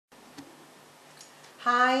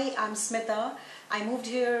Hi, I'm Smita. I moved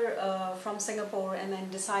here from Singapore and then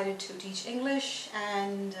decided to teach English,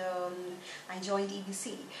 and I joined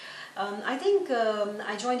EBC.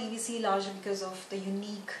 I joined EBC largely because of the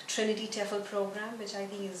unique Trinity TEFL program, which I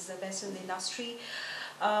think is the best in the industry.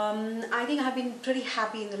 I think I've been pretty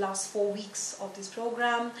happy in the last 4 weeks of this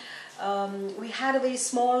program. We had a very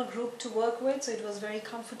small group to work with, so it was very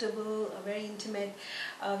comfortable, very intimate.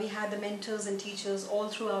 We had the mentors and teachers all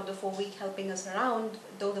throughout the 4 week helping us around,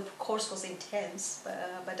 though the course was intense,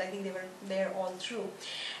 but I think they were there all through.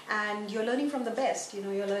 And you're learning from the best.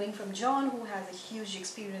 You're learning from John, who has a huge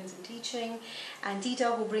experience in teaching, and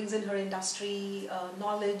Tita, who brings in her industry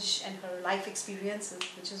knowledge and her life experiences,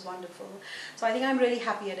 which is wonderful. So I think I'm really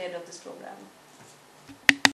happy at the end of this program.